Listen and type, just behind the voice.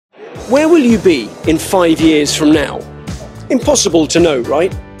Where will you be in 5 years from now? Impossible to know,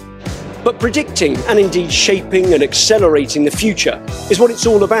 right? But predicting and indeed shaping and accelerating the future is what it's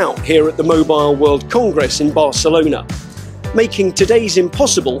all about here at the Mobile World Congress in Barcelona, making today's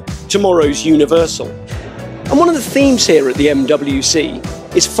impossible tomorrow's universal. And one of the themes here at the MWC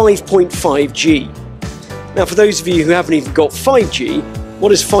is 5.5G. Now, for those of you who haven't even got 5G, what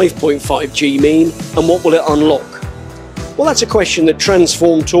does 5.5G mean and what will it unlock? Well, that's a question that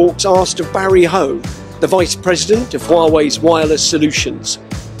Transform Talks asked of Barry Ho, the Vice President of Huawei's Wireless Solutions.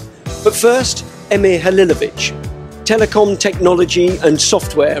 But first, Emir Halilovic, Telecom Technology and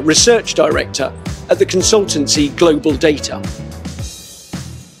Software Research Director at the consultancy Global Data.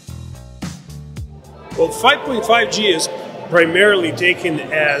 Well, 5.5G is primarily taken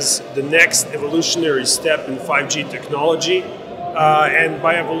as the next evolutionary step in 5G technology. And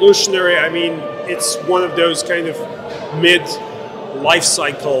by evolutionary, I mean it's one of those kind of mid-life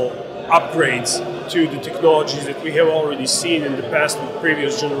cycle upgrades to the technologies that we have already seen in the past with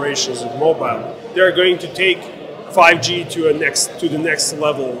previous generations of mobile. They're going to take 5G to the next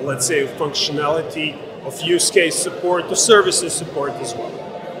level, let's say, of functionality, of use case support, the services support as well.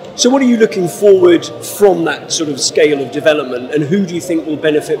 So what are you looking forward from that sort of scale of development, and who do you think will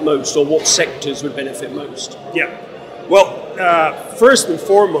benefit most, or what sectors would benefit most? Yeah, well, first and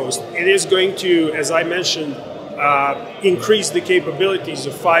foremost, it is going to, as I mentioned, increase the capabilities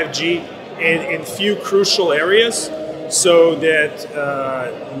of 5G in few crucial areas, so that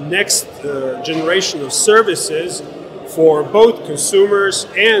next generation of services for both consumers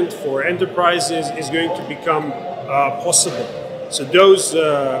and for enterprises is going to become possible. So those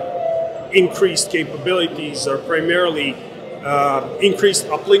increased capabilities are primarily increased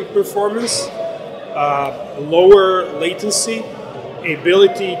uplink performance, lower latency,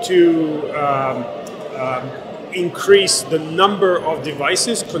 ability to increase the number of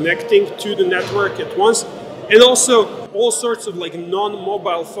devices connecting to the network at once, and also all sorts of like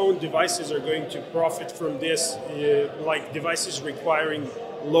non-mobile phone devices are going to profit from this, like devices requiring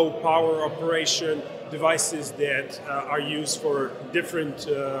low power operation, devices that are used for different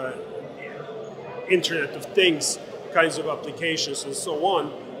Internet of Things kinds of applications and so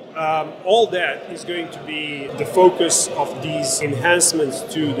on. All that is going to be the focus of these enhancements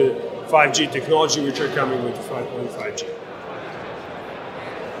to the 5G technology, which are coming with 5.5G.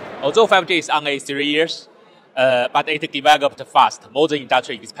 Although 5G is only 3 years, but it developed fast, more than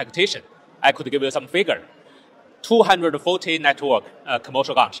industry expectation. I could give you some figure. 240 network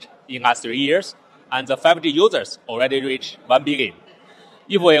commercial launched in last 3 years, and the 5G users already reached 1 billion.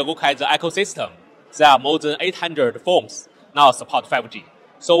 If we look at the ecosystem, there are more than 800 phones now support 5G.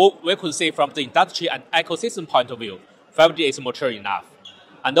 So we could say from the industry and ecosystem point of view, 5G is mature enough.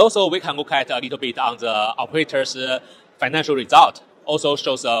 And also we can look at a little bit on the operators' financial result, also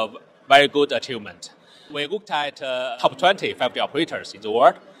shows a very good achievement. We looked at top 20 5G operators in the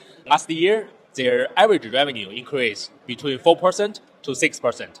world. Last year, their average revenue increased between 4% to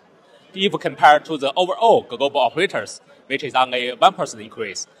 6%. If compared to the overall global operators, which is only 1%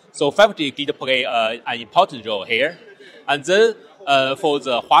 increase. So 5G did play an important role here. And then for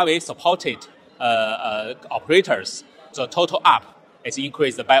the Huawei supported operators, the total up is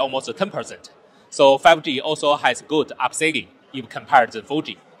increased by almost 10%. So 5G also has good upselling if compared to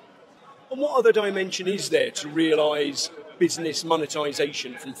 4G. And what other dimension is there to realize business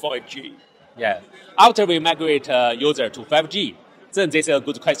monetization from 5G? Yeah, after we migrate user to 5G, then this is a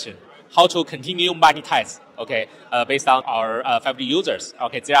good question. How to continue monetize, okay, based on our 5G users.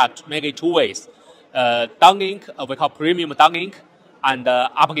 Okay, there are mainly two ways. Downlink, we call premium downlink, and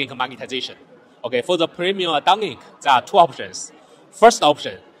uplink monetization. Okay, for the premium downlink, there are two options. First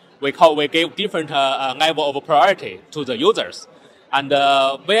option, we give different level of priority to the users, and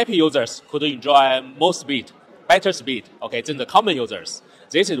VIP users could enjoy more speed, better speed, okay, than the common users.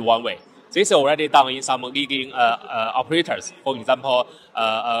 This is one way. This is already done in some leading operators, for example,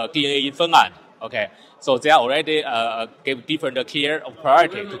 DNA in Finland. Okay, so they already give different care of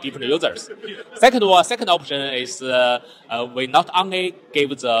priority to different users. Second option is we not only give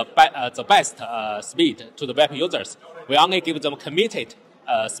the best speed to the web users, we only give them committed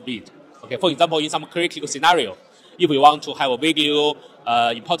speed. Okay, for example, in some critical scenario, if we want to have a video,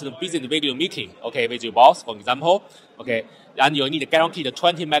 important business video meeting, okay, with your boss, for example, okay, and you need guaranteed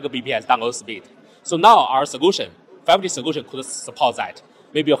 20 Mbps download speed. So now our solution, 5G solution, could support that.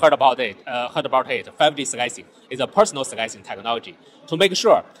 Maybe you heard about it. 5G slicing is a personal slicing technology to make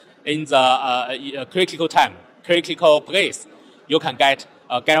sure in the critical time, critical place, you can get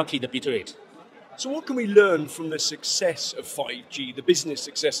a guaranteed bit rate. So what can we learn from the success of 5G, the business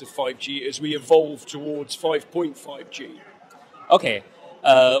success of 5G, as we evolve towards 5.5G? Okay,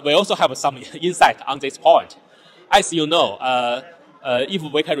 we also have some insight on this point. As you know, if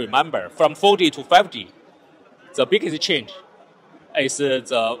we can remember, from 4G to 5G, the biggest change is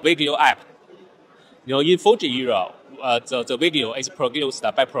the video app. You know, in 4G era, the video is produced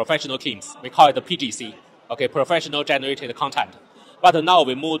by professional teams. We call it the PGC, okay, professional generated content. But now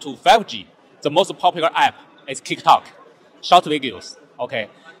we move to 5G. The most popular app is TikTok, short videos, okay.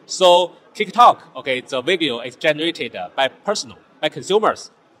 So TikTok, okay, the video is generated by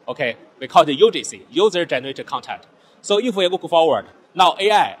consumers, okay. We call it UGC, user-generated content. So if we look forward, now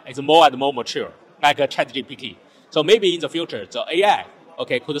AI is more and more mature, like ChatGPT. So maybe in the future, the AI,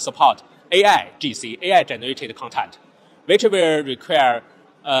 okay, could support AI GC, AI-generated content, which will require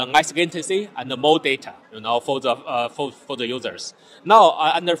less latency and more data, you know, for the users. Now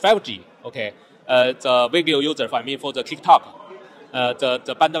under 5G, okay, the video user, for the TikTok,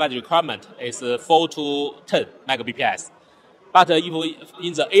 the bandwidth requirement is 4 to 10 megabps. But if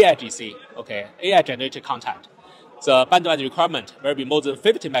in the AI GC, okay, AI-generated content, the bandwidth requirement will be more than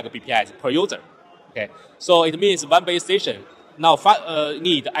 50 megabps per user. Okay, so it means one base station now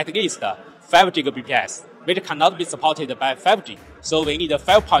need at least 5 gigabps, which cannot be supported by 5G. So we need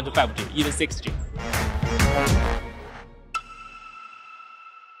 5.5G, even 6G.